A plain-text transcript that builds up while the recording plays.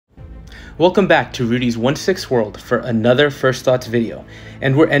Welcome back to Rudy's 1/6 World for another First Thoughts video,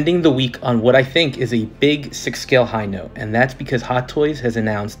 and we're ending the week on what I think is a big 6-scale high note, and that's because Hot Toys has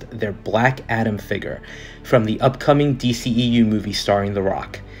announced their Black Adam figure from the upcoming DCEU movie starring The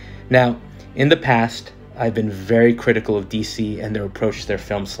Rock. Now, in the past, I've been very critical of DC and their approach to their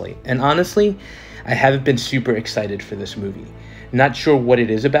film slate, and honestly, I haven't been super excited for this movie. Not sure what it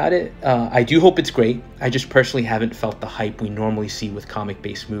is about it. I do hope it's great. I just personally haven't felt the hype we normally see with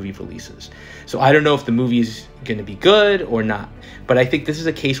comic-based movie releases. So I don't know if the movie is going to be good or not. But I think this is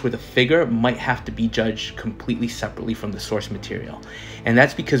a case where the figure might have to be judged completely separately from the source material. And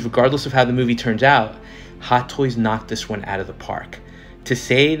that's because regardless of how the movie turns out, Hot Toys knocked this one out of the park. To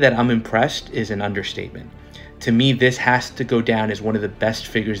say that I'm impressed is an understatement. To me, this has to go down as one of the best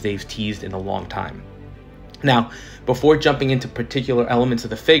figures they've teased in a long time. Now, before jumping into particular elements of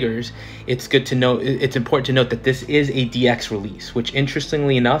the figures, it's important to note that this is a DX release, which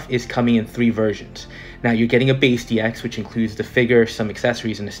interestingly enough is coming in 3 versions. Now, you're getting a base DX, which includes the figure, some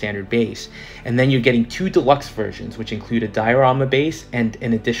accessories, and a standard base. And then you're getting 2 deluxe versions, which include a diorama base and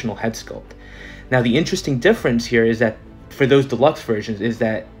an additional head sculpt. Now, the interesting difference here is that for those deluxe versions is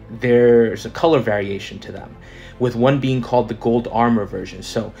that there's a color variation to them, with one being called the gold armor version.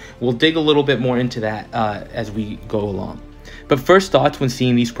 So we'll dig a little bit more into that as we go along. But first thoughts when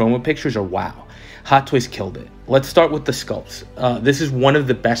seeing these promo pictures are wow. Hot Toys killed it. Let's start with the sculpts. This is one of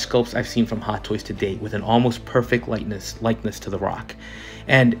the best sculpts I've seen from Hot Toys to date, with an almost perfect likeness to The Rock.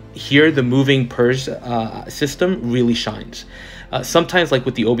 And here the moving purse system really shines. Sometimes, like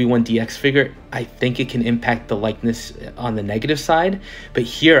with the Obi-Wan DX figure, I think it can impact the likeness on the negative side, but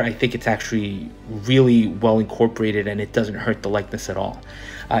here I think it's actually really well incorporated and it doesn't hurt the likeness at all.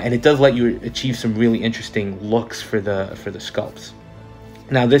 And it does let you achieve some really interesting looks for the sculpts.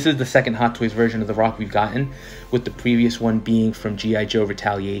 Now, this is the second Hot Toys version of The Rock we've gotten, with the previous one being from G.I. Joe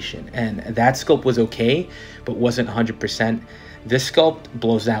Retaliation. And that sculpt was okay, but wasn't 100%. This sculpt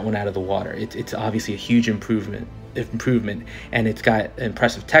blows that one out of the water. It's obviously a huge improvement, and it's got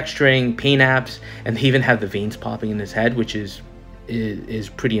impressive texturing, paint apps, and they even have the veins popping in his head, which is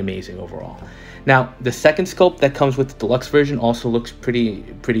pretty amazing overall. Now, the second sculpt that comes with the deluxe version also looks pretty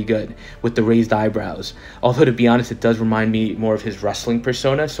good, with the raised eyebrows. Although, to be honest, it does remind me more of his wrestling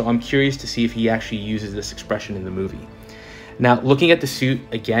persona, so I'm curious to see if he actually uses this expression in the movie. Now, looking at the suit,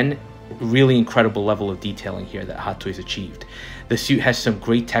 again, really incredible level of detailing here that Hot Toys achieved. The suit has some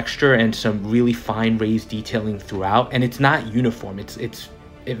great texture and some really fine raised detailing throughout, and it's not uniform.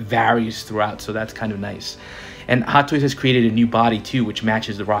 It varies throughout, so that's kind of nice. And Hot Toys has created a new body too, which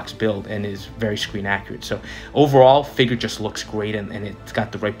matches The Rock's build and is very screen accurate. So overall, figure just looks great, and it's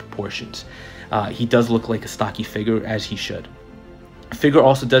got the right proportions. He does look like a stocky figure, as he should. Figure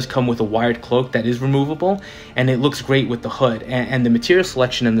also does come with a wired cloak that is removable, and it looks great with the hood and the material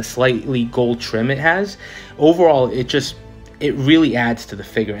selection and the slightly gold trim it has. Overall, it really adds to the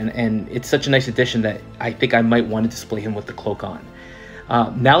figure, and it's such a nice addition that I think I might want to display him with the cloak on.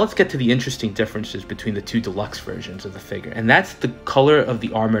 Now let's get to the interesting differences between the 2 deluxe versions of the figure, and that's the color of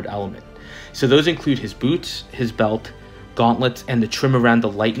the armored element. So those include his boots, his belt, gauntlets, and the trim around the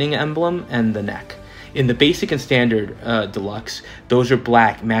lightning emblem and the neck. In the basic and standard deluxe, those are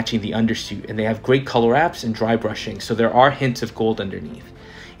black, matching the undersuit, and they have great color apps and dry brushing, so there are hints of gold underneath.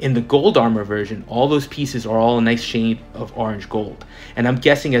 In the gold armor version, all those pieces are all a nice shade of orange gold, and I'm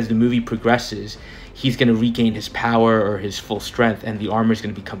guessing as the movie progresses, he's going to regain his power or his full strength, and the armor is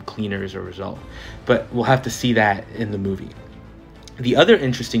going to become cleaner as a result. But we'll have to see that in the movie. The other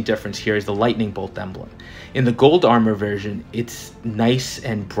interesting difference here is the lightning bolt emblem. In the gold armor version, it's nice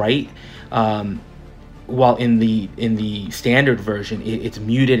and bright, while in the standard version, it's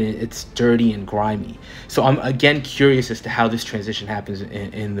muted and it's dirty and grimy. So I'm again curious as to how this transition happens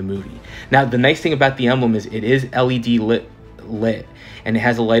in the movie. Now, the nice thing about the emblem is it is LED lit, and it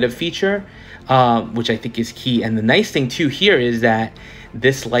has a light up feature, which I think is key. And the nice thing too here is that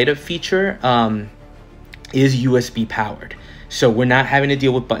this light up feature is USB powered. So we're not having to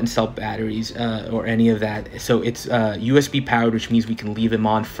deal with button cell batteries or any of that. So it's USB powered, which means we can leave them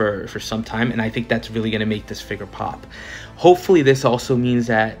on for some time. And I think that's really going to make this figure pop. Hopefully this also means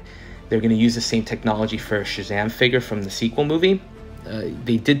that they're going to use the same technology for a Shazam figure from the sequel movie.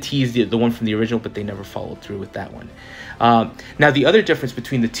 They did tease the one from the original, but they never followed through with that one. Now, the other difference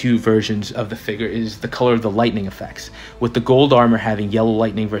between the 2 versions of the figure is the color of the lightning effects, with the gold armor having yellow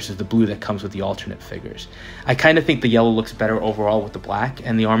lightning versus the blue that comes with the alternate figures. I kind of think the yellow looks better overall with the black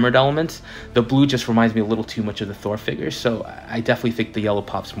and the armored elements. The blue just reminds me a little too much of the Thor figures, so I definitely think the yellow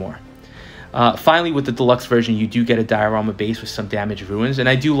pops more. Finally, with the deluxe version, you do get a diorama base with some damaged ruins, and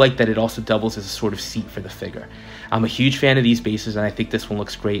I do like that it also doubles as a sort of seat for the figure. I'm a huge fan of these bases, and I think this one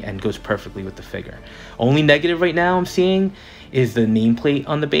looks great and goes perfectly with the figure. Only negative right now I'm seeing is the nameplate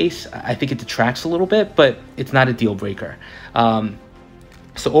on the base. I think it detracts a little bit, but it's not a deal breaker.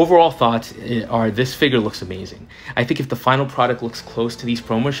 So overall thoughts are this figure looks amazing. I think if the final product looks close to these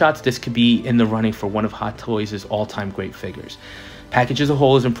promo shots, this could be in the running for one of Hot Toys' all-time great figures. Package as a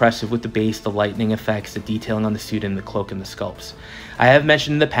whole is impressive with the base, the lightning effects, the detailing on the suit, and the cloak and the sculpts. I have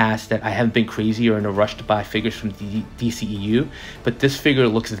mentioned in the past that I haven't been crazy or in a rush to buy figures from DCEU, but this figure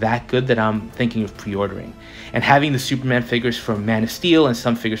looks that good that I'm thinking of pre-ordering. And having the Superman figures from Man of Steel and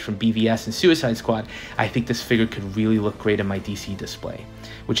some figures from BVS and Suicide Squad, I think this figure could really look great in my DC display,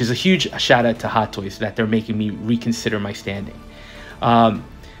 which is a huge shout out to Hot Toys that they're making me reconsider my standing.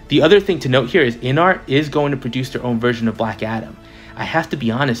 The other thing to note here is InArt is going to produce their own version of Black Adam. I have to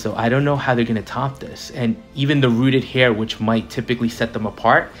be honest though, I don't know how they're going to top this, and even the rooted hair, which might typically set them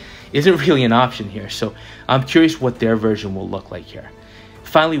apart, isn't really an option here, so I'm curious what their version will look like here.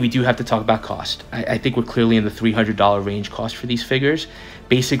 Finally, we do have to talk about cost. I think we're clearly in the $300 range cost for these figures.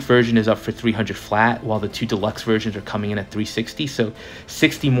 Basic version is up for $300 flat, while the two deluxe versions are coming in at $360, so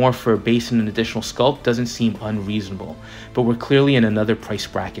 $60 more for a base and an additional sculpt doesn't seem unreasonable. But we're clearly in another price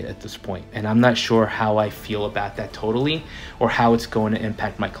bracket at this point, and I'm not sure how I feel about that totally, or how it's going to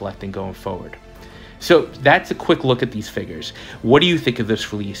impact my collecting going forward. So that's a quick look at these figures. What do you think of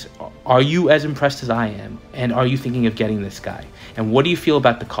this release? Are you as impressed as I am? And are you thinking of getting this guy? And what do you feel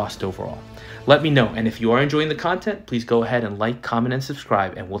about the cost overall? Let me know. And if you are enjoying the content, please go ahead and like, comment, and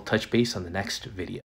subscribe, and we'll touch base on the next video.